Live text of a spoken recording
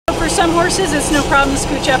some horses, it's no problem to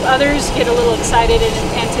scooch up. Others get a little excited and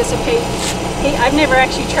anticipate. I've never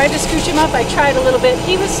actually tried to scooch him up. I tried a little bit.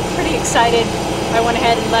 He was pretty excited. I went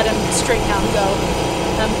ahead and let him straighten out and go.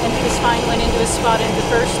 And he was fine, went into his spot into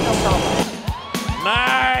first, no problem.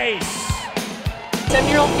 Nice!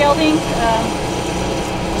 7-year-old gelding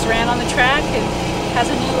just ran on the track and has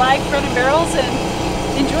a new life running barrels and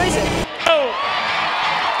enjoys it. Oh!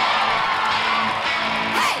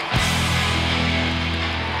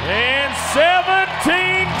 And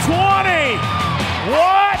 17-20!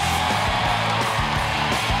 What?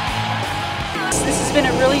 This has been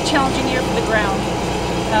a really challenging year for the ground.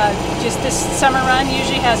 Just this summer run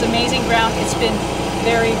usually has amazing ground. It's been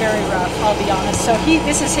very, very rough, I'll be honest. So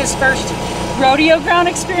this is his first rodeo ground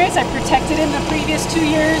experience. I protected him the previous 2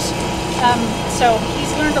 years. So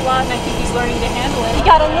he's learned a lot, and I think he's learning to handle it. He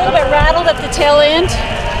got a little bit rattled at the tail end,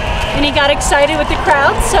 and he got excited with the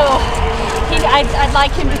crowd. So I'd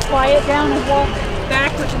like him to quiet down and walk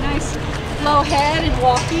back with a nice low head and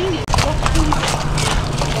walking.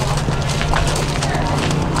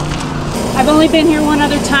 I've only been here one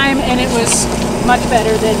other time, and it was much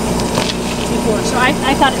better than before. So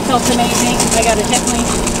I thought it felt amazing. I got to definitely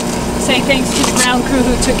say thanks to the ground crew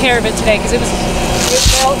who took care of it today, because it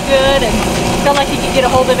felt good and felt like you could get a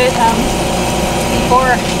hold of it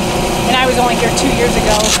before. And I was only here 2 years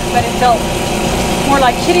ago, but it felt more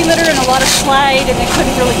like kitty litter and a lot of slide, and they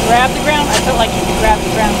couldn't really grab the ground. I felt like you could grab the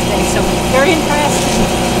ground today. So very impressed.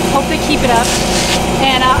 Hope they keep it up.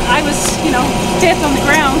 And I was, fifth on the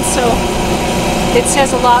ground, so it says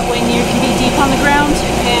a lot when you can be deep on the ground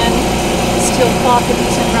and still clock a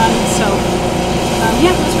decent run. So yeah,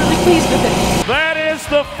 I was really pleased with it. That is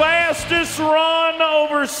the fastest run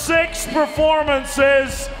over 6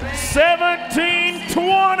 performances,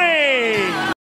 17-20.